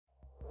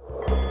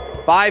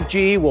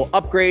5G will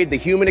upgrade the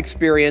human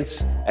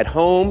experience at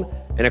home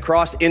and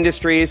across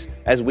industries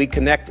as we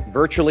connect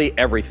virtually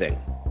everything.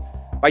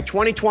 By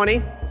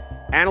 2020,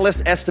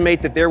 analysts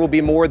estimate that there will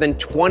be more than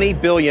 20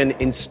 billion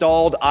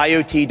installed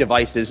IoT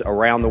devices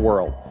around the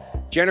world,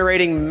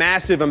 generating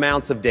massive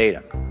amounts of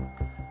data.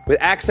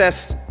 With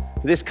access to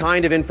this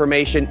kind of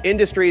information,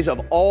 industries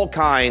of all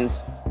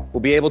kinds will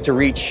be able to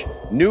reach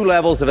new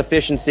levels of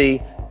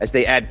efficiency as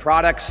they add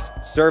products,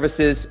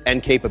 services,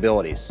 and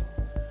capabilities.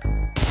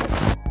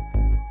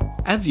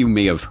 As you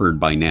may have heard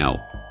by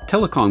now,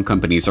 telecom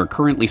companies are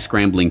currently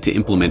scrambling to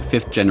implement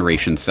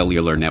fifth-generation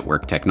cellular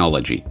network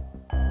technology.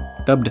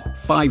 Dubbed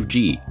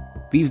 5G,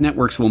 these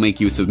networks will make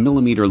use of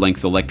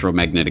millimeter-length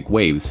electromagnetic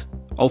waves,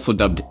 also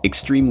dubbed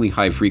extremely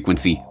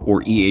high-frequency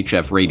or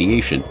EHF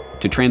radiation,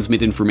 to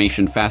transmit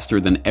information faster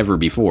than ever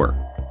before.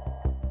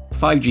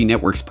 5G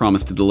networks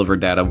promise to deliver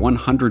data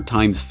 100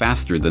 times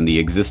faster than the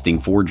existing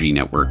 4G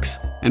networks,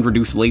 and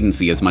reduce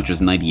latency as much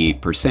as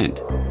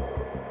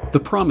 98%. The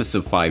promise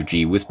of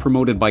 5G was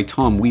promoted by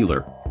Tom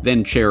Wheeler,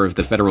 then chair of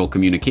the Federal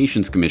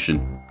Communications Commission,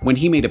 when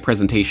he made a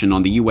presentation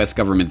on the US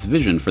government's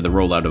vision for the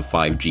rollout of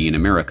 5G in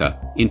America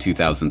in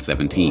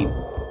 2017.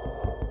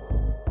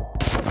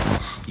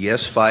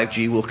 Yes,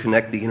 5G will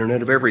connect the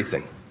Internet of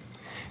Everything.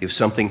 If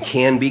something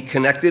can be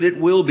connected, it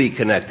will be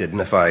connected in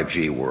a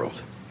 5G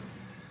world.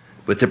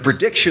 But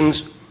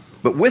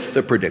with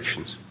the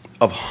predictions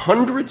of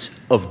hundreds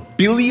of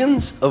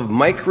billions of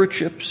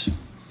microchips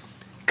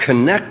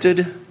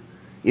connected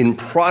in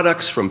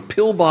products from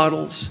pill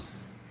bottles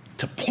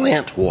to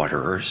plant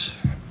waterers,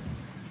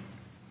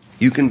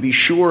 you can be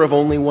sure of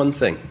only one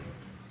thing.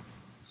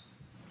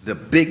 The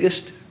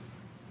biggest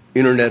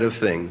Internet of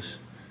Things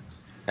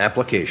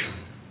application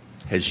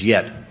has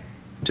yet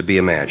to be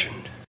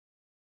imagined.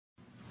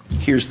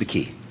 Here's the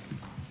key.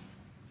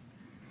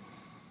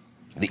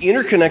 The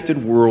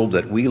interconnected world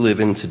that we live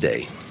in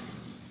today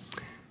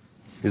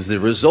is the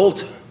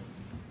result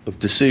of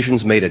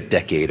decisions made a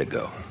decade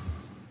ago.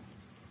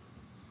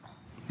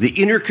 The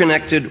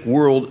interconnected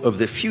world of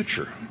the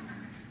future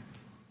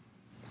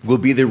will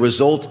be the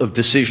result of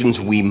decisions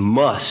we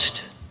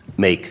must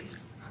make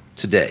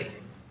today.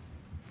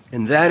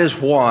 And that is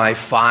why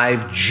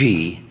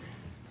 5G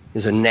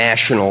is a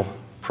national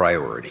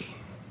priority.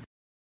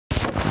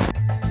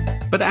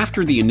 But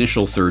after the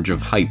initial surge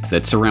of hype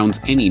that surrounds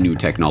any new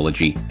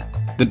technology,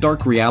 the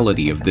dark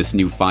reality of this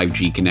new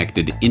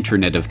 5G-connected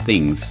Internet of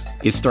Things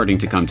is starting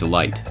to come to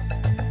light.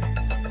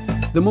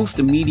 The most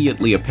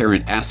immediately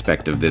apparent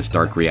aspect of this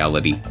dark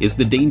reality is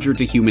the danger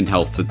to human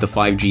health that the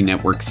 5G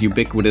network's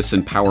ubiquitous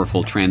and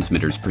powerful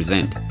transmitters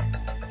present.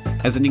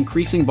 As an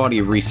increasing body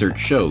of research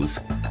shows,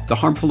 the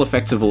harmful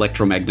effects of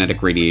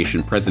electromagnetic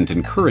radiation present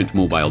in current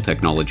mobile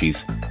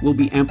technologies will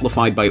be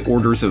amplified by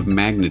orders of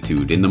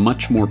magnitude in the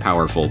much more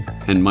powerful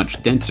and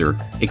much denser,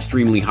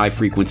 extremely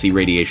high-frequency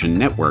radiation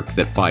network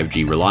that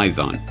 5G relies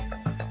on.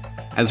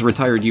 As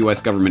retired US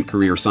government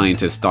career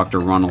scientist Dr.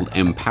 Ronald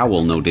M.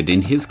 Powell noted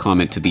in his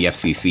comment to the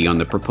FCC on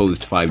the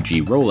proposed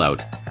 5G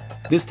rollout,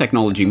 this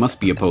technology must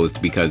be opposed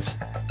because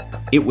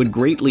it would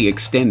greatly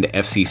extend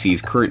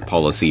FCC's current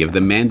policy of the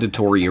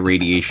mandatory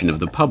irradiation of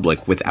the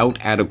public without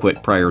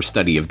adequate prior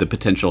study of the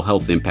potential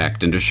health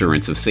impact and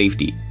assurance of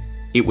safety.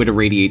 It would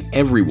irradiate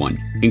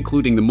everyone,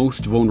 including the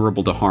most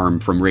vulnerable to harm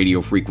from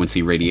radio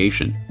frequency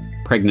radiation: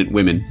 pregnant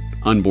women,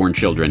 unborn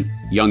children,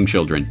 young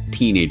children,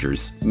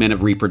 teenagers, men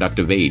of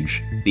reproductive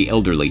age, the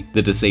elderly,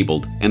 the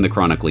disabled, and the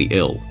chronically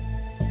ill.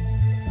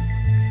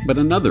 But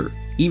another,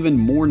 even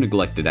more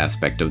neglected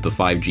aspect of the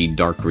 5G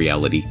dark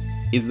reality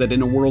is that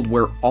in a world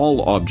where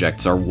all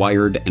objects are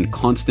wired and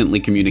constantly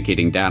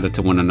communicating data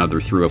to one another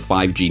through a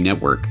 5G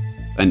network,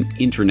 an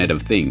Internet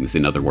of Things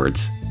in other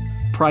words,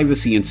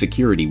 privacy and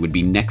security would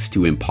be next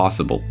to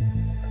impossible.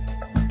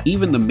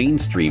 Even the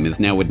mainstream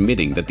is now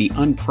admitting that the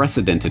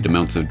unprecedented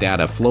amounts of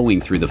data flowing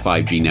through the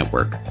 5G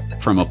network,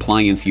 from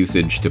appliance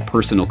usage to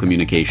personal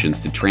communications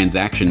to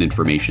transaction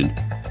information,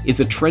 is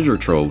a treasure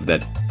trove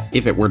that,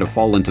 if it were to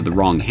fall into the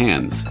wrong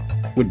hands,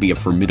 would be a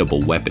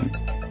formidable weapon.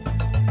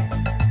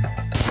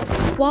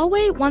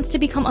 Huawei wants to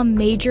become a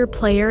major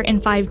player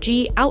in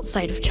 5G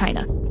outside of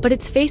China, but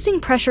it's facing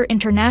pressure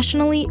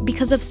internationally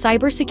because of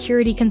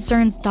cybersecurity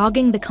concerns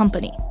dogging the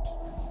company.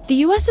 The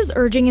US is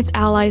urging its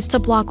allies to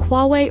block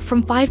Huawei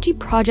from 5G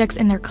projects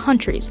in their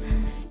countries.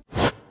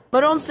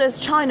 Maron says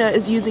China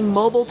is using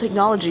mobile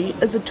technology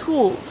as a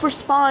tool for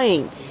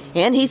spying,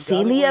 and he's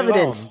seen the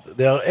evidence.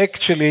 They are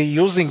actually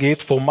using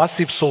it for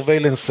massive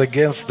surveillance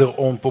against their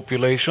own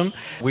population.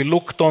 We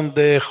looked on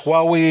the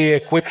Huawei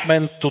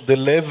equipment to the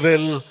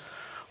level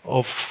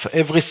of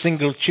every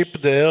single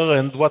chip there,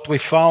 and what we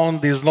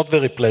found is not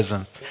very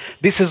pleasant.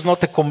 This is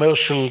not a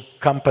commercial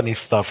company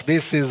stuff.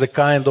 This is a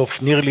kind of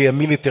nearly a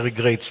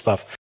military-grade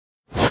stuff.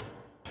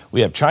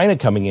 We have China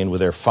coming in with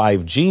their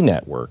 5G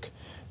network.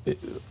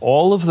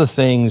 All of the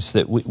things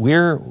that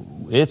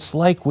it's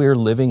like we're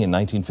living in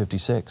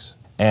 1956,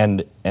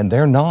 and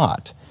they're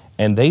not.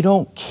 And they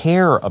don't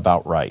care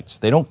about rights.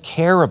 They don't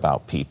care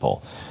about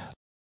people.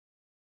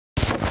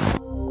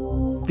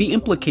 The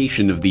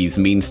implication of these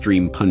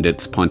mainstream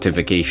pundits'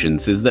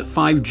 pontifications is that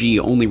 5G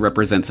only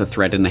represents a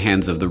threat in the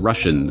hands of the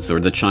Russians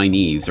or the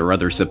Chinese or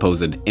other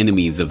supposed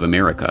enemies of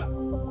America.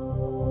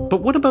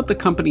 But what about the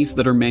companies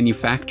that are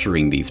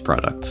manufacturing these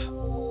products?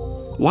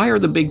 Why are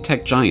the big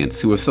tech giants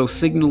who have so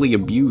signally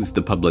abused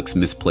the public's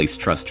misplaced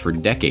trust for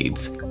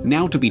decades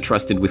now to be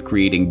trusted with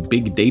creating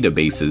big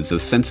databases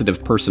of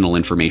sensitive personal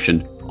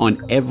information on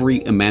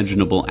every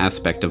imaginable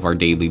aspect of our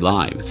daily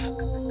lives?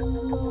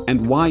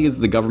 And why is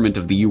the government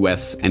of the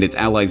US and its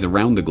allies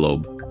around the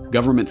globe,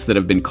 governments that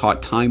have been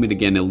caught time and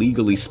again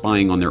illegally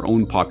spying on their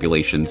own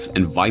populations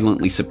and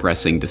violently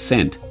suppressing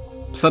dissent,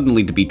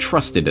 suddenly to be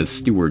trusted as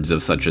stewards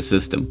of such a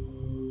system?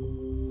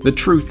 The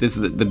truth is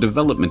that the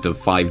development of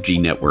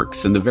 5G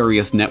networks and the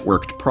various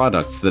networked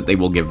products that they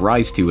will give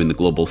rise to in the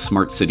global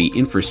smart city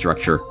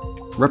infrastructure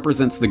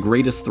represents the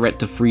greatest threat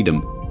to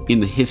freedom in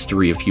the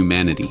history of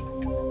humanity.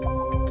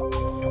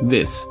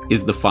 This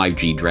is the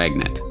 5G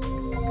Dragnet.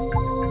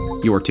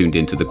 You're tuned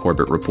into the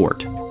Corbett Report.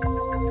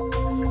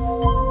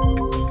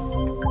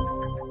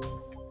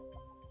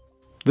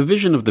 The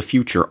vision of the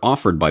future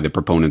offered by the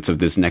proponents of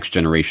this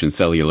next-generation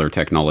cellular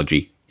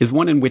technology is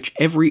one in which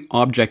every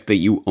object that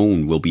you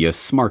own will be a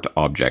smart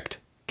object,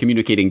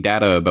 communicating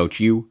data about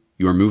you,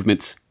 your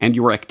movements, and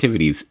your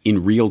activities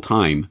in real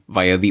time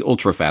via the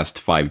ultra-fast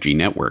 5G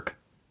network.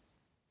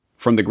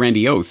 From the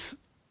grandiose,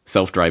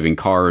 self-driving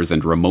cars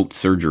and remote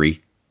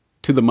surgery,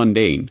 to the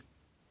mundane,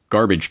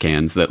 garbage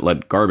cans that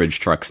let garbage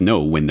trucks know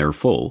when they're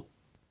full,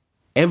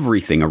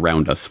 everything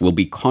around us will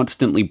be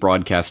constantly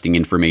broadcasting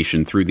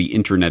information through the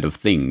Internet of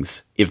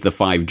Things if the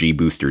 5G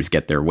boosters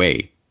get their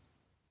way.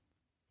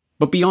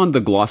 But beyond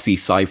the glossy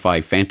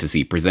sci-fi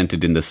fantasy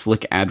presented in the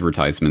slick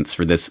advertisements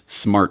for this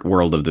smart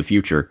world of the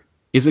future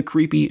is a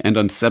creepy and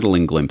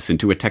unsettling glimpse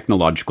into a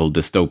technological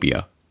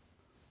dystopia.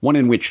 One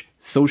in which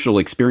social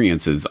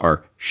experiences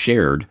are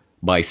shared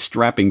by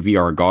strapping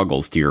VR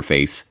goggles to your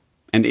face,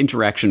 and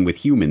interaction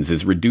with humans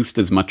is reduced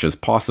as much as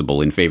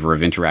possible in favor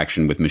of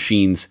interaction with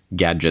machines,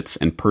 gadgets,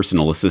 and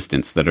personal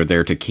assistants that are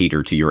there to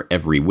cater to your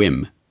every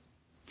whim,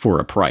 for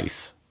a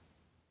price.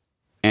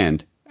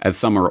 And, as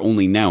some are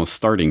only now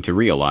starting to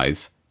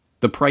realize,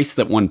 the price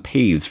that one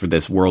pays for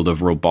this world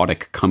of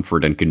robotic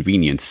comfort and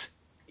convenience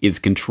is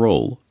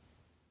control.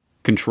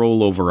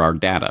 Control over our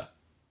data,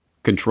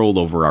 control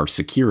over our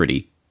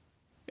security,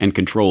 and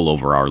control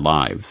over our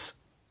lives.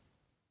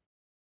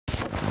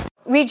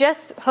 We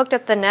just hooked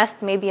up the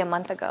Nest maybe a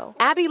month ago.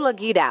 Abby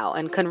Laguidao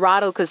and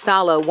Conrado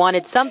Casala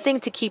wanted something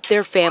to keep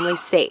their family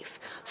safe,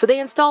 so they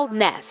installed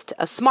Nest,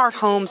 a smart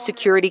home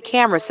security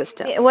camera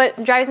system.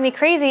 What drives me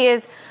crazy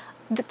is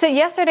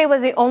yesterday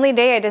was the only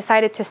day I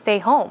decided to stay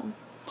home.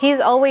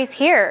 He's always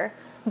here.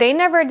 They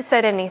never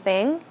said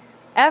anything,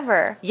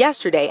 ever.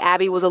 Yesterday,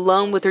 Abby was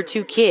alone with her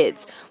 2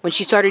 kids when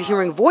she started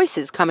hearing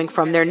voices coming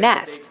from their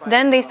Nest.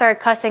 Then they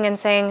started cussing and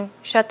saying,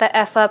 "Shut the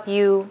F up,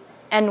 you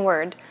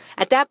N-word."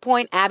 At that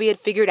point, Abby had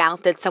figured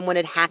out that someone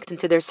had hacked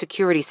into their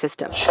security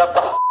system. Shut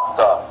the f***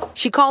 up.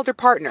 She called her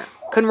partner,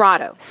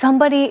 Conrado.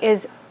 Somebody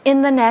is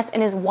in the Nest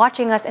and is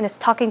watching us and is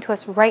talking to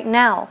us right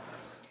now.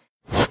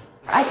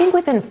 I think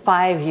within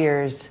 5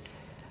 years,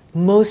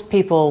 most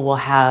people will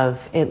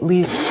have at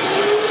least...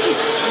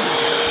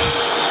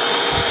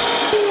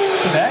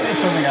 That is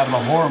something out of a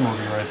horror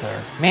movie right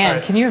there. Man,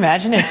 right. Can you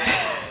imagine it?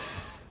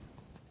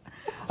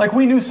 Like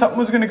we knew something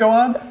was going to go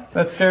on?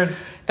 That scared...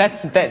 That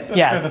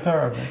yeah. Scared the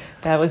tar out of me.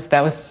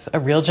 That was a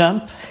real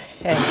jump.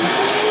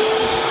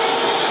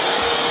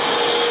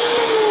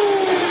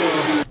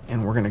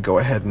 And we're going to go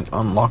ahead and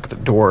unlock the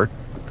door,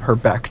 her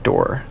back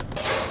door.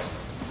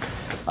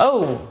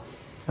 Oh.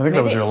 I think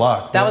that was your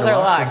lock. That was our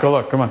lock. Let's go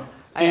look, come on.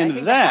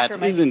 And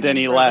that isn't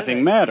any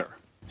laughing matter.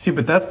 See,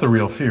 but that's the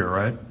real fear,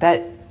 right?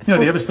 That... You know,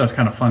 the other stuff's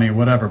kind of funny,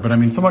 whatever, but I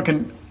mean, someone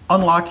can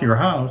unlock your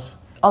house.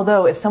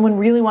 Although, if someone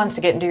really wants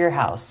to get into your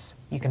house,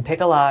 you can pick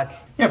a lock.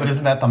 Yeah, but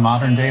isn't that the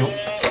modern day...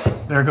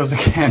 There it goes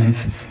again.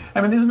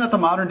 I mean, isn't that the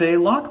modern day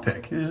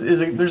lockpick?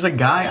 There's a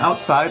guy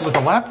outside with a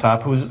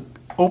laptop who's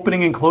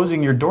opening and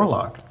closing your door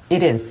lock.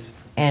 It is,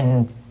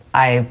 and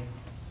I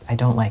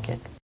don't like it.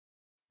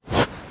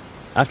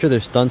 After their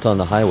stunt on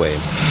the highway,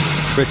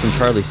 Chris and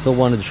Charlie still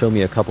wanted to show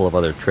me a couple of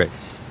other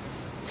tricks.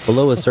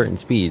 Below a certain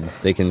speed,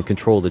 they can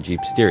control the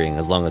Jeep's steering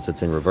as long as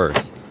it's in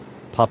reverse,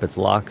 pop its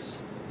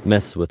locks,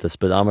 mess with the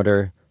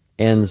speedometer,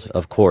 and,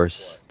 of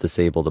course,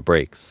 disable the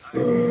brakes.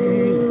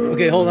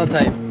 Okay, hold on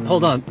tight.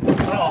 Hold on.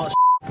 Oh,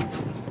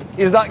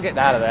 he's not getting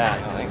out of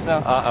that. I don't think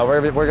so.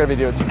 We're going to be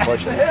doing some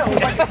pushing.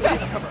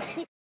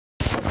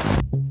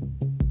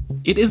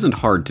 It isn't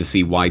hard to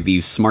see why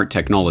these smart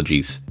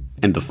technologies,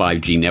 and the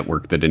 5G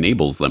network that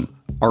enables them,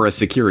 are a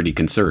security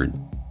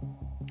concern.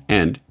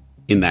 And,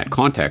 in that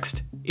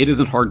context, it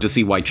isn't hard to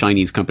see why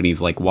Chinese companies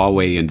like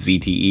Huawei and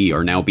ZTE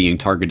are now being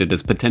targeted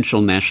as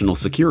potential national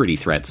security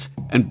threats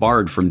and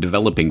barred from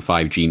developing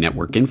 5G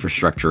network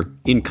infrastructure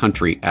in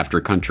country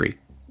after country.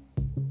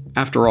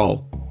 After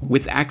all,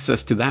 with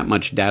access to that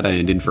much data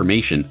and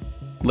information,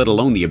 let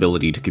alone the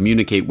ability to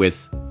communicate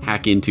with,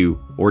 hack into,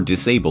 or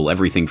disable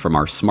everything from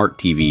our smart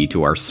TV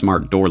to our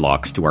smart door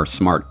locks to our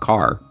smart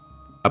car,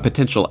 a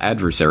potential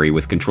adversary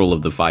with control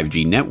of the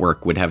 5G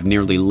network would have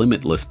nearly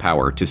limitless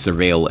power to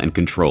surveil and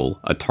control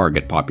a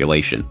target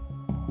population.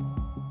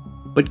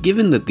 But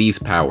given that these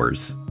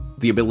powers,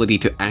 the ability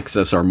to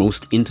access our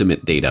most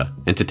intimate data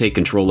and to take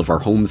control of our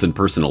homes and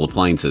personal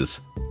appliances,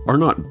 are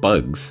not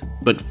bugs,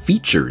 but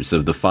features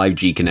of the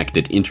 5G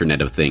connected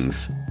Internet of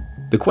Things,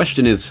 the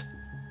question is,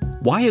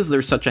 why is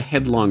there such a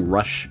headlong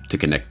rush to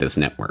connect this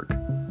network?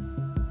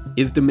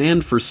 Is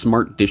demand for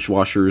smart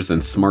dishwashers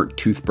and smart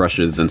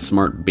toothbrushes and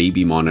smart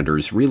baby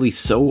monitors really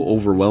so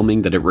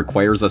overwhelming that it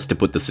requires us to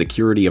put the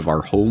security of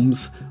our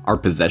homes, our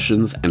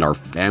possessions, and our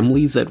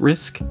families at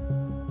risk?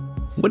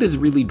 What is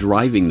really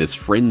driving this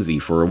frenzy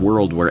for a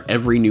world where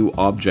every new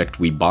object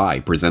we buy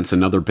presents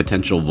another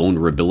potential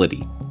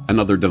vulnerability,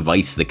 another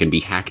device that can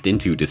be hacked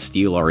into to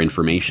steal our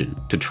information,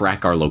 to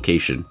track our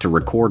location, to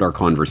record our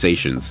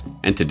conversations,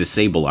 and to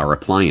disable our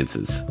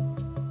appliances?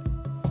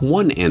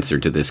 One answer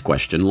to this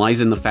question lies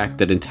in the fact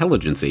that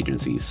intelligence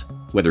agencies,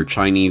 whether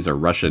Chinese or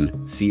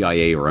Russian,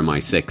 CIA or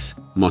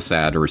MI6,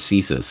 Mossad or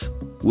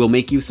CSIS, will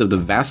make use of the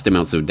vast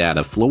amounts of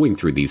data flowing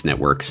through these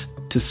networks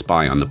to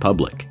spy on the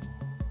public.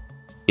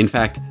 In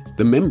fact,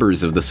 the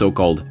members of the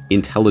so-called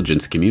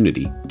intelligence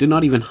community did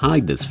not even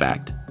hide this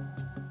fact.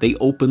 They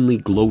openly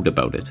gloat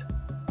about it.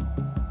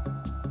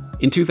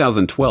 In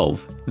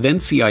 2012, then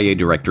CIA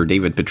Director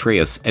David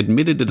Petraeus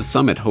admitted at a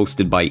summit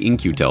hosted by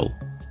In-Q-Tel,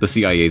 the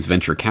CIA's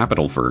venture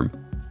capital firm,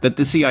 that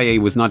the CIA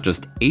was not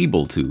just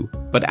able to,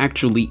 but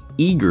actually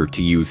eager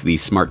to use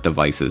these smart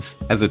devices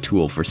as a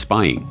tool for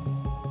spying.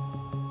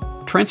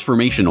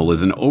 Transformational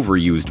is an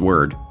overused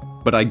word,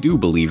 but I do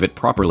believe it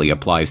properly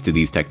applies to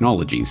these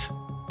technologies,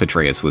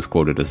 Petraeus was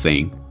quoted as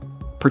saying,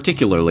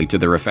 particularly to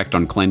their effect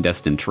on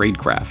clandestine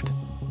tradecraft.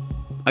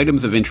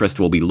 Items of interest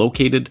will be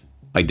located,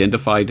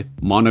 identified,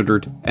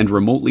 monitored, and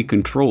remotely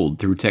controlled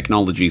through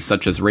technologies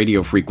such as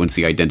radio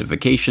frequency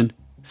identification,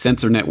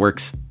 sensor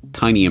networks,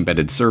 tiny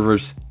embedded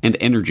servers, and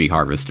energy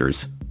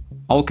harvesters,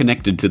 all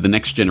connected to the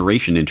next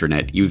generation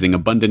internet using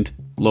abundant,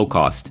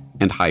 low-cost,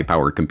 and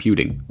high-power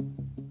computing.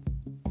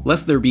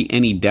 Lest there be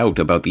any doubt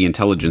about the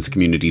intelligence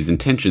community's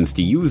intentions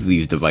to use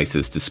these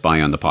devices to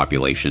spy on the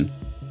population,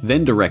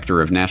 then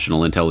Director of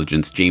National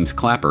Intelligence James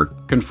Clapper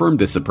confirmed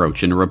this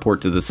approach in a report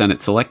to the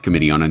Senate Select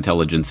Committee on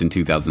Intelligence in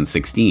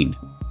 2016.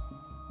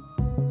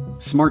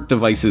 Smart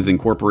devices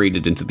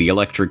incorporated into the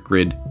electric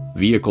grid,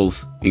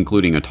 vehicles,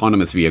 including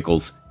autonomous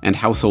vehicles, and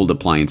household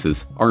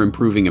appliances are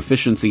improving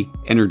efficiency,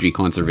 energy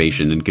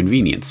conservation, and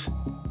convenience.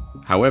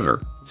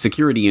 However,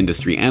 security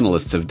industry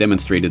analysts have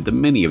demonstrated that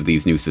many of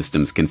these new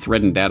systems can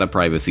threaten data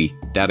privacy,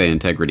 data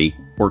integrity,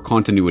 or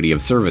continuity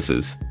of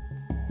services.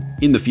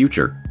 In the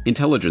future,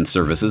 intelligence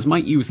services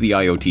might use the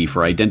IoT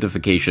for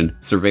identification,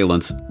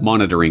 surveillance,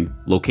 monitoring,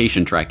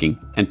 location tracking,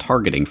 and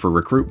targeting for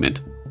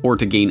recruitment, or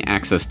to gain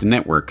access to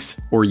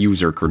networks or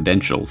user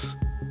credentials.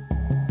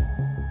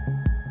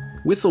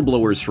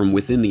 Whistleblowers from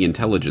within the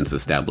intelligence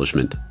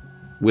establishment,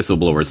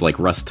 whistleblowers like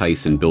Russ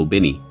Tice and Bill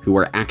Binney, who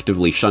are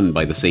actively shunned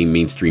by the same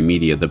mainstream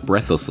media that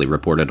breathlessly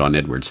reported on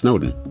Edward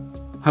Snowden,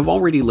 have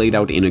already laid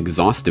out in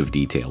exhaustive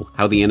detail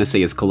how the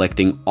NSA is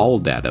collecting all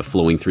data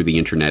flowing through the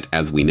internet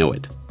as we know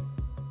it.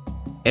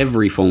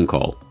 Every phone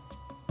call,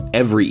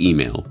 every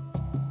email,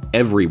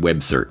 every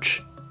web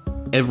search,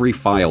 every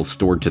file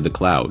stored to the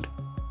cloud,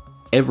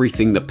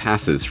 everything that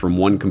passes from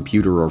one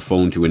computer or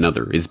phone to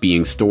another is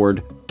being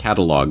stored,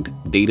 cataloged,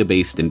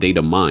 databased, and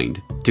data mined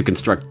to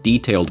construct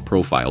detailed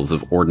profiles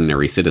of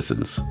ordinary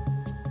citizens.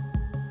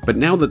 But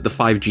now that the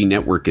 5G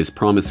network is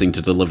promising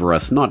to deliver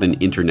us not an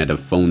internet of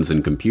phones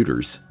and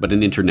computers, but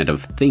an internet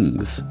of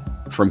things,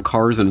 from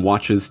cars and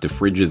watches to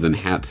fridges and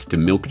hats to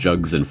milk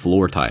jugs and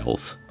floor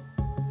tiles,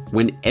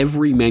 when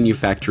every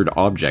manufactured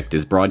object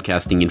is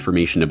broadcasting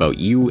information about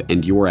you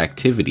and your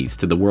activities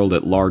to the world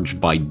at large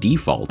by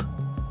default,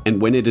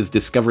 and when it is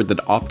discovered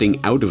that opting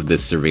out of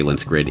this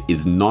surveillance grid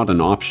is not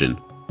an option,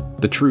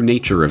 the true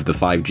nature of the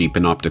 5G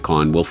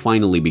panopticon will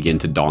finally begin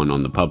to dawn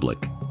on the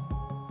public.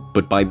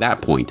 But by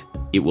that point,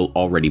 it will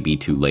already be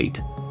too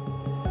late.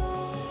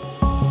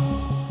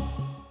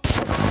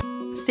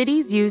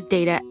 Cities use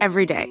data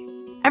every day.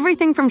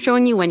 Everything from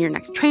showing you when your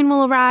next train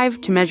will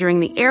arrive to measuring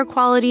the air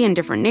quality in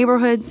different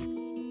neighborhoods.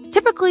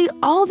 Typically,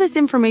 all this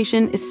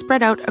information is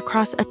spread out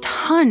across a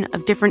ton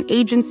of different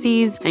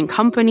agencies and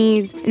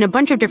companies in a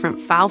bunch of different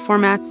file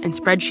formats and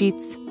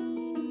spreadsheets.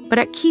 But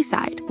at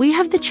Keysight, we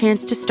have the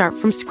chance to start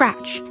from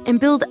scratch and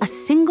build a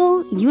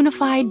single,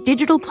 unified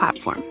digital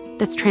platform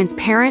that's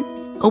transparent,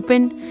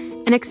 open,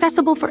 and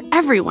accessible for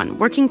everyone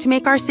working to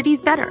make our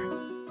cities better.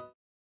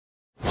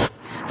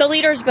 The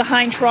leaders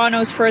behind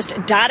Toronto's first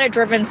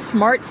data-driven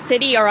smart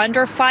city are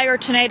under fire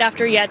tonight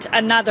after yet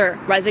another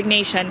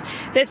resignation.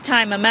 This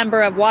time, a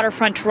member of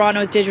Waterfront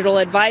Toronto's digital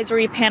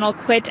advisory panel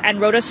quit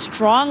and wrote a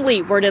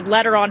strongly worded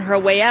letter on her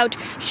way out,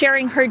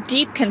 sharing her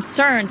deep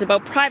concerns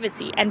about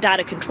privacy and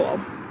data control.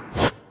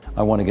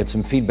 I want to get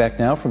some feedback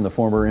now from the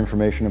former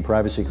Information and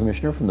Privacy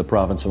Commissioner from the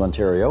province of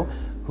Ontario,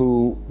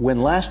 who,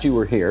 when last you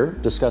were here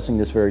discussing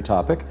this very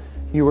topic,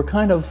 you were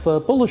kind of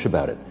bullish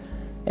about it.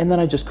 And then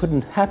I just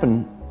couldn't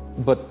happen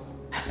but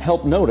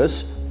help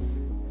notice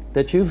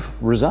that you've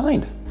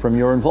resigned from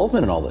your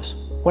involvement in all this.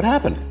 What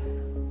happened?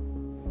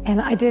 And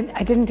I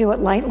didn't do it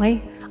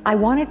lightly. I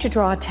wanted to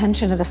draw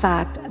attention to the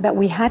fact that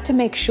we had to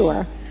make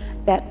sure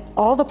that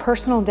all the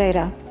personal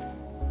data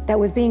that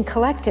was being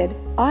collected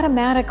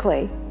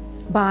automatically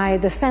by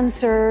the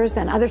sensors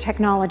and other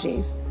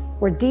technologies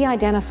were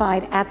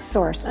de-identified at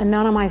source,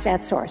 anonymized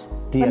at source.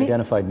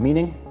 De-identified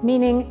meaning?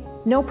 Meaning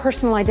no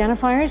personal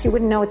identifiers. You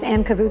wouldn't know it's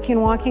Ann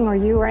Kavukian walking or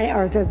you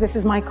or this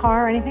is my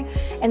car or anything.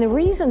 And the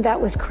reason that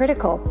was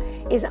critical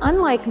is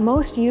unlike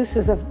most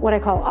uses of what I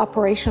call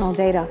operational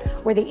data,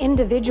 where the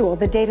individual,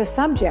 the data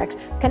subject,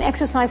 can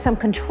exercise some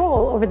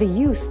control over the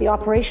use, the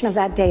operation of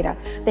that data.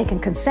 They can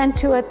consent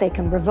to it, they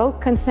can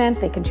revoke consent,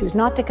 they can choose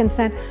not to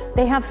consent.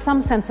 They have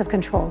some sense of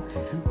control.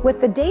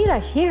 With the data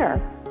here,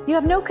 you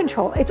have no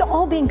control. It's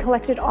all being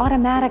collected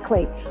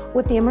automatically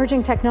with the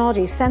emerging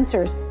technology,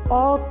 sensors,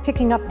 all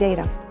picking up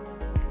data.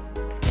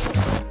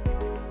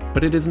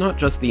 But it is not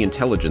just the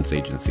intelligence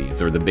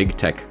agencies or the big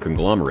tech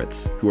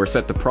conglomerates who are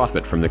set to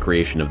profit from the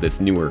creation of this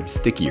newer,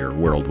 stickier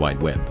World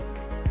Wide Web.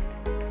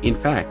 In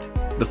fact,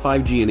 the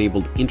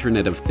 5G-enabled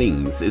Internet of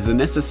Things is a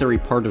necessary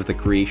part of the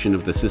creation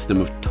of the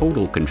system of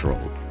total control,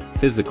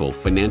 physical,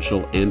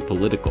 financial, and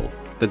political,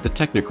 that the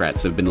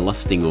technocrats have been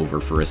lusting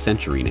over for a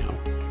century now.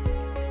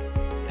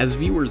 As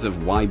viewers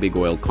of Why Big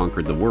Oil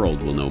Conquered the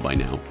World will know by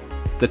now,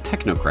 the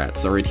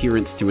technocrats are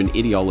adherents to an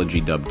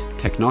ideology dubbed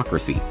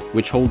technocracy,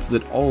 which holds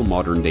that all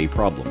modern-day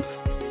problems,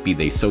 be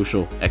they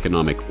social,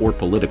 economic, or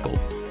political,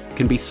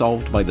 can be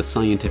solved by the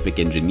scientific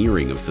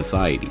engineering of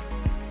society.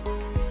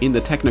 In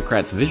the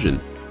technocrats' vision,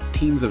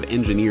 teams of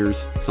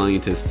engineers,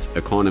 scientists,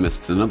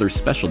 economists, and other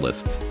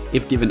specialists,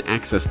 if given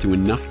access to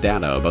enough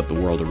data about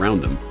the world around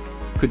them,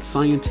 could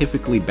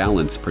scientifically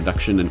balance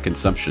production and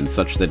consumption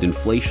such that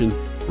inflation,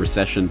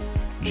 recession,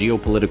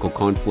 geopolitical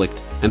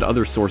conflict, and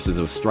other sources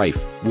of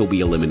strife will be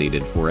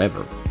eliminated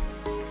forever.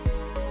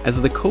 As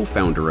the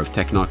co-founder of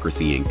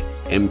Technocracy Inc.,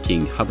 M.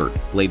 King Hubbert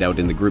laid out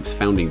in the group's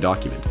founding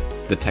document,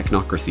 the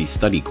Technocracy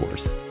Study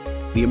Course,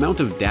 the amount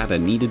of data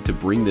needed to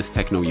bring this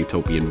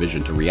techno-utopian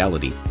vision to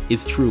reality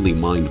is truly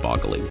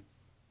mind-boggling.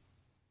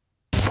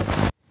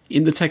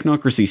 In the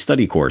Technocracy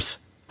Study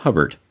Course,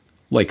 Hubbert,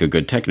 like a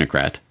good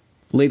technocrat,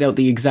 laid out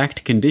the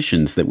exact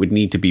conditions that would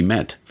need to be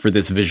met for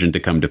this vision to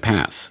come to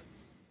pass.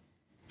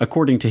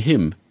 According to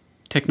him,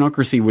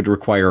 technocracy would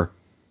require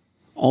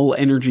all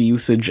energy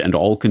usage and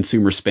all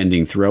consumer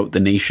spending throughout the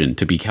nation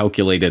to be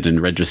calculated and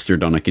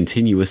registered on a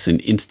continuous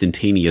and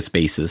instantaneous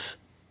basis,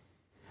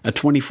 a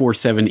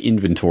 24/7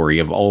 inventory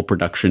of all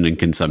production and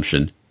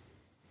consumption,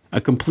 a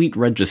complete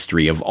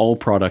registry of all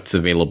products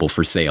available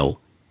for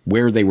sale,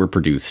 where they were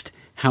produced,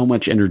 how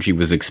much energy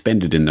was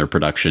expended in their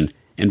production,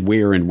 and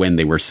where and when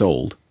they were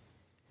sold,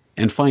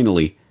 and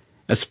finally,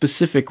 a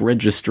specific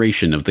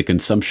registration of the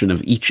consumption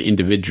of each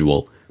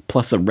individual,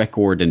 plus a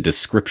record and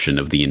description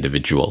of the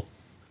individual.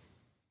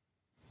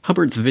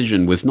 Hubbard's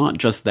vision was not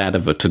just that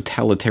of a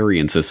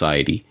totalitarian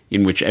society,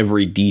 in which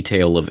every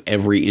detail of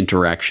every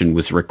interaction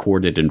was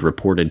recorded and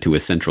reported to a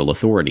central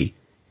authority,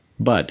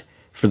 but,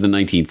 for the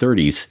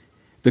 1930s,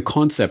 the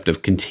concept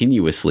of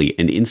continuously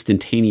and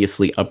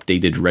instantaneously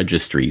updated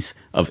registries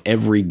of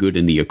every good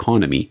in the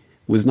economy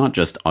was not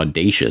just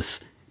audacious,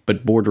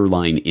 but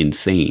borderline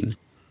insane.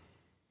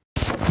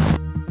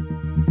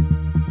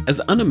 As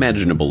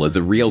unimaginable as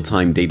a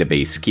real-time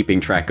database keeping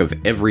track of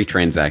every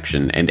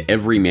transaction and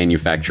every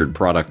manufactured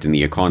product in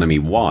the economy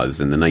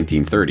was in the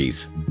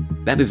 1930s,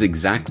 that is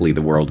exactly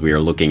the world we are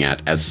looking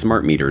at as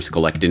smart meters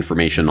collect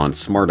information on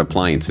smart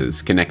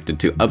appliances connected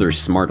to other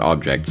smart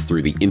objects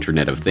through the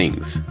Internet of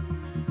Things.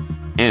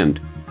 And,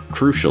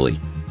 crucially,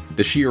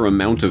 the sheer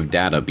amount of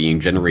data being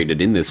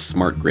generated in this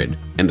smart grid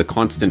and the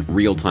constant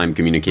real-time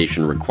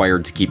communication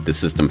required to keep the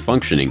system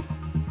functioning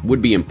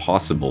would be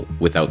impossible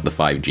without the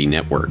 5G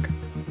network.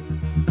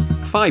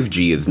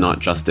 5G is not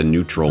just a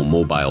neutral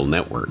mobile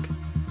network.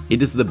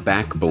 It is the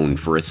backbone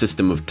for a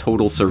system of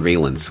total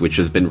surveillance which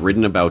has been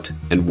written about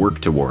and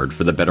worked toward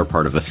for the better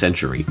part of a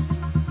century.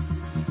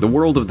 The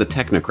world of the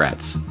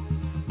technocrats,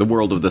 the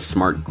world of the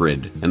smart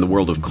grid, and the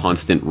world of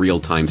constant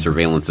real-time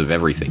surveillance of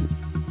everything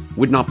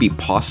would not be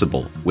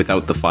possible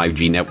without the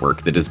 5G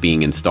network that is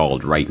being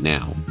installed right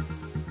now.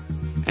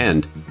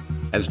 And,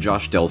 as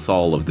Josh Del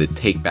Sol of the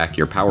Take Back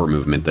Your Power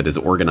movement that is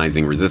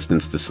organizing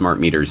resistance to smart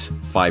meters,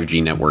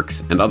 5G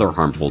networks, and other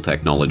harmful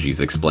technologies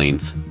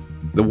explains,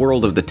 the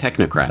world of the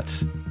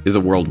technocrats is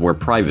a world where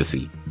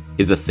privacy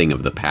is a thing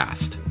of the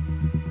past.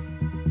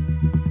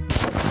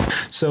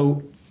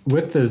 So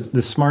with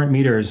the smart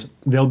meters,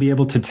 they'll be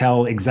able to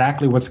tell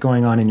exactly what's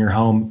going on in your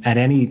home at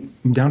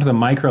down to the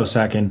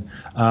microsecond,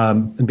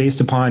 based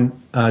upon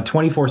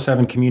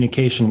 24/7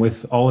 communication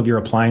with all of your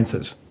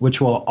appliances, which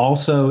will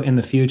also in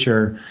the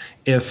future,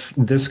 if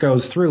this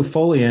goes through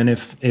fully and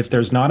if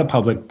there's not a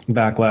public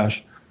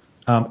backlash,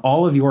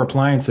 all of your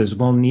appliances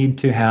will need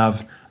to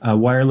have a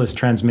wireless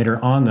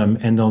transmitter on them,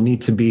 and they'll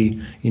need to be,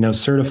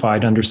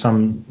 certified under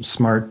some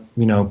smart,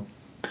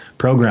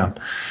 program.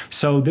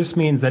 So this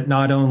means that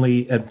not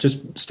only,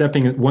 just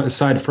stepping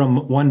aside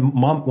from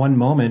one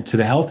moment to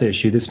the health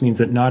issue, this means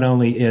that not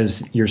only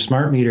is your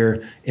smart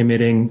meter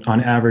emitting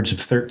on average of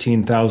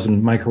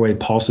 13,000 microwave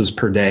pulses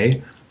per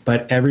day,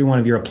 but every one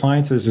of your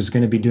appliances is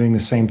going to be doing the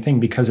same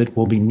thing because it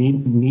will be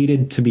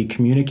needed to be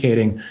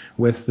communicating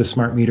with the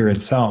smart meter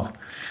itself.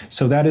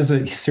 So that is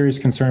a serious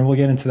concern. We'll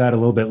get into that a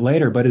little bit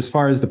later. But as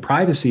far as the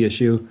privacy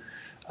issue,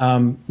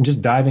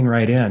 just diving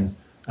right in.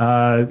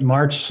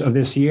 March of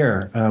this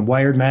year,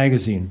 Wired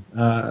magazine,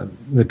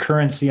 the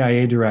current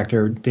CIA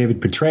director, David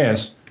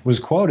Petraeus, was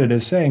quoted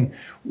as saying,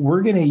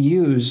 "We're going to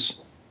use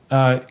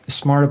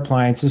smart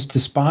appliances to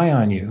spy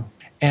on you."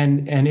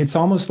 And it's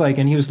almost like,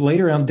 and he was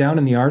later down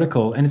in the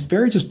article, and it's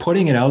very just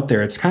putting it out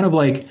there. It's kind of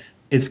like,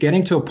 it's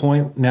getting to a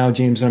point now,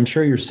 James, and I'm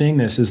sure you're seeing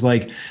this, is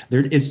like,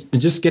 it's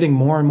just getting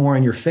more and more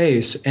in your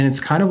face. And it's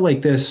kind of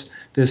like this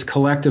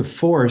collective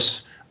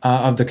force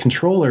of the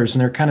controllers,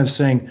 and they're kind of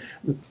saying,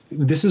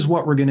 this is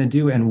what we're going to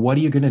do, and what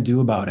are you going to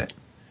do about it?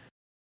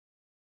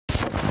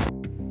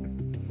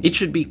 It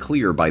should be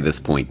clear by this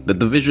point that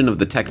the vision of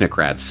the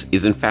technocrats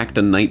is in fact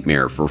a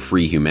nightmare for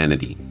free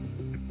humanity.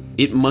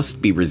 It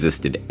must be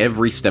resisted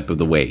every step of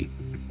the way,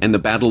 and the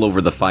battle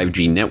over the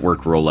 5G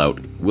network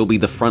rollout will be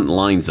the front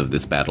lines of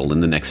this battle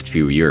in the next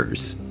few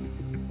years.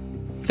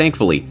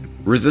 Thankfully,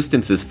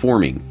 resistance is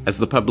forming as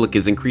the public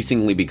is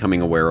increasingly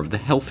becoming aware of the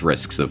health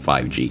risks of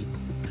 5G.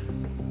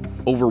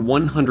 Over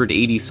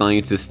 180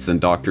 scientists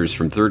and doctors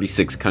from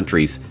 36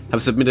 countries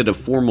have submitted a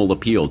formal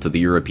appeal to the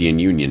European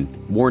Union,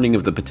 warning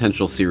of the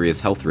potential serious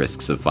health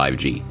risks of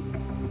 5G.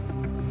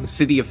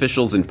 City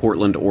officials in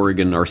Portland,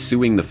 Oregon are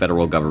suing the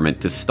federal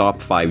government to stop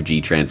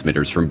 5G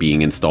transmitters from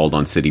being installed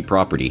on city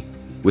property,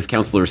 with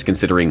councilors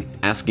considering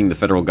asking the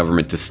federal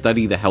government to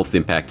study the health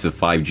impacts of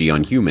 5G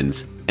on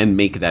humans and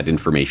make that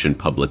information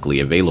publicly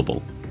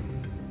available.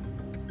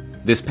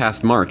 This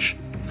past March,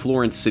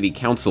 Florence City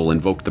Council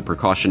invoked the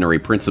precautionary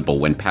principle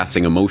when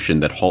passing a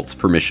motion that halts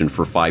permission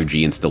for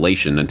 5G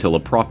installation until a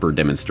proper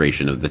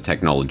demonstration of the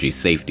technology's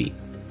safety.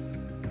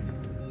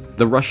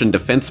 The Russian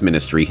Defense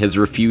Ministry has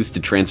refused to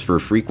transfer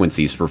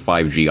frequencies for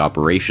 5G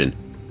operation,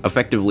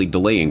 effectively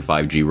delaying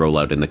 5G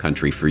rollout in the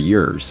country for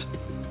years.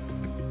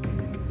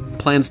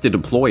 Plans to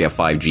deploy a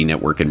 5G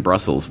network in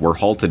Brussels were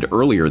halted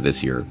earlier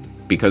this year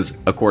because,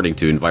 according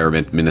to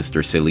Environment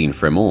Minister Céline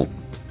Frémont,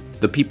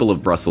 the people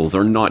of Brussels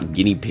are not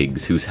guinea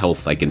pigs whose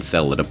health I can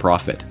sell at a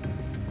profit.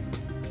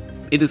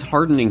 It is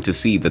heartening to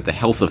see that the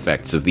health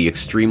effects of the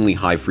extremely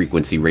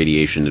high-frequency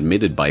radiation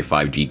emitted by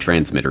 5G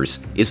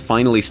transmitters is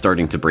finally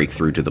starting to break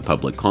through to the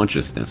public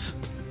consciousness.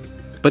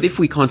 But if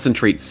we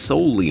concentrate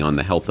solely on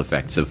the health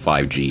effects of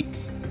 5G,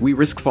 we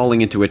risk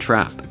falling into a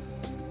trap.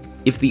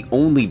 If the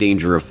only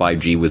danger of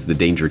 5G was the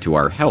danger to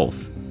our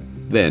health,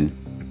 then,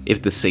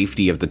 if the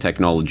safety of the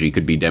technology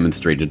could be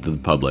demonstrated to the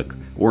public,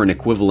 or an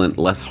equivalent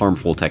less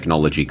harmful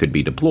technology could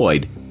be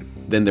deployed,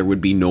 then there would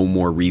be no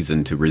more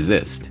reason to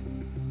resist.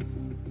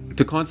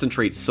 To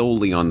concentrate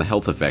solely on the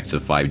health effects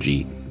of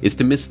 5G is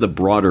to miss the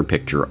broader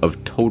picture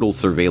of total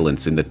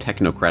surveillance in the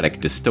technocratic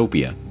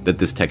dystopia that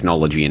this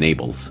technology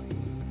enables.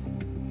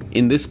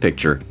 In this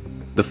picture,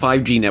 the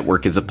 5G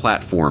network is a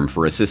platform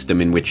for a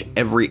system in which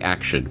every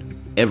action,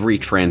 every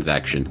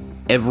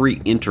transaction,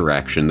 every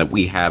interaction that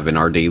we have in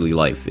our daily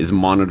life is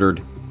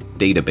monitored,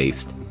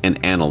 databased,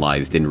 and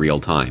analyzed in real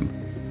time.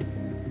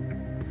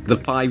 The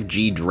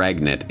 5G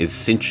Dragnet is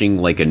cinching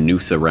like a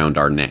noose around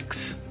our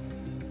necks.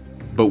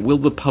 But will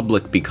the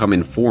public become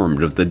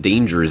informed of the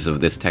dangers of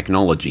this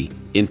technology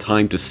in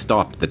time to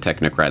stop the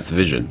technocrats'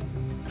 vision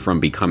from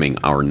becoming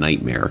our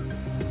nightmare?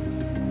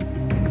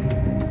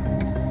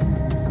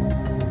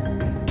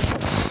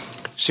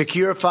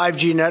 Secure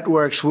 5G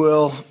networks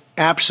will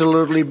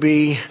absolutely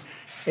be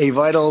a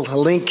vital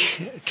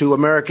link to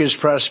America's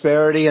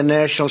prosperity and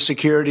national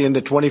security in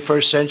the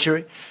 21st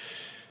century.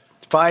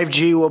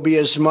 5G will be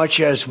as much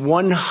as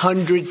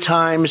 100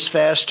 times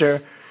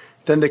faster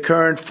than the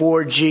current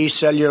 4G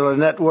cellular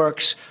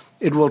networks.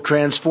 It will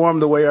transform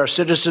the way our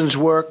citizens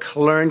work,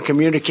 learn,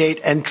 communicate,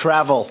 and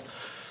travel.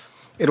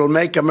 It will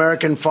make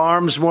American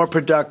farms more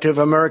productive,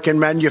 American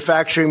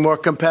manufacturing more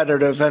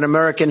competitive, and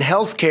American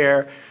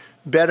healthcare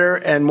better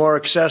and more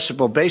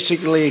accessible.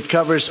 Basically, it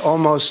covers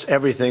almost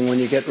everything when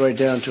you get right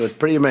down to it.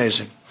 Pretty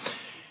amazing.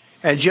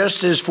 And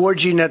just as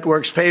 4G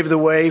networks paved the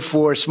way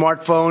for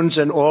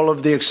smartphones and all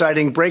of the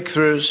exciting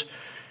breakthroughs,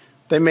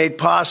 they made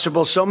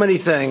possible so many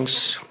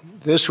things.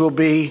 This will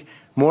be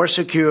more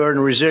secure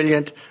and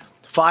resilient.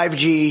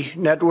 5G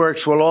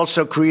networks will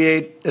also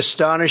create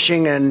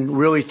astonishing and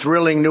really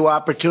thrilling new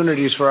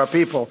opportunities for our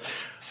people,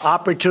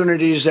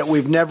 opportunities that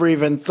we've never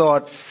even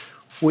thought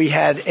we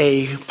had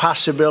a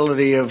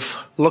possibility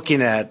of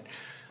looking at.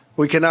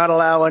 We cannot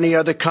allow any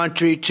other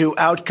country to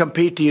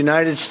outcompete the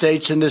United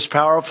States in this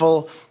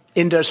powerful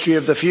industry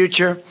of the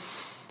future.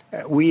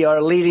 We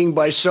are leading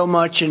by so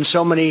much in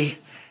so many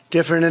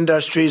different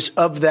industries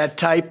of that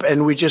type,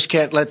 and we just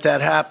can't let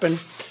that happen.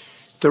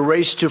 The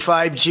race to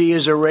 5G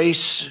is a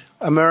race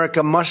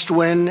America must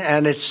win,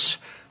 and it's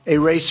a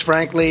race,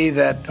 frankly,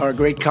 that our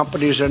great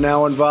companies are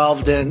now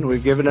involved in.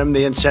 We've given them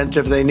the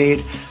incentive they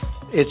need.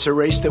 It's a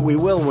race that we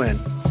will win.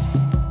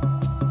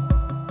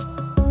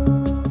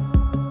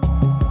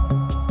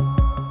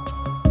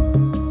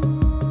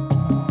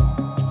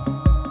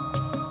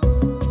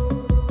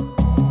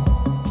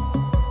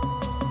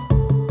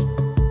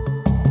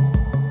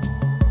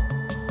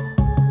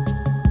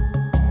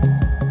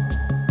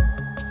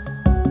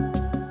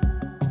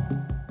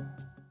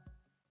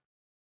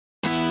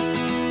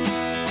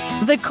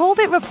 The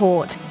Corbett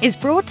Report is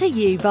brought to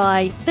you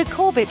by the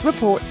Corbett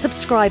Report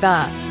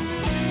subscriber,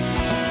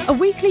 a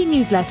weekly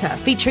newsletter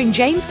featuring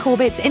James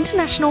Corbett's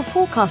International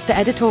Forecaster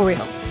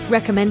editorial,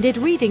 recommended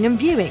reading and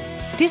viewing,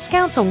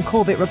 discounts on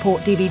Corbett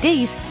Report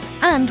DVDs,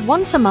 and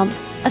once a month,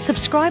 a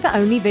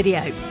subscriber-only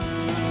video.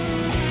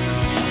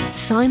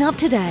 Sign up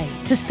today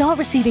to start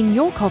receiving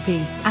your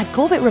copy at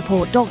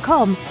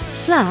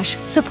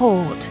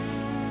corbettreport.com/support.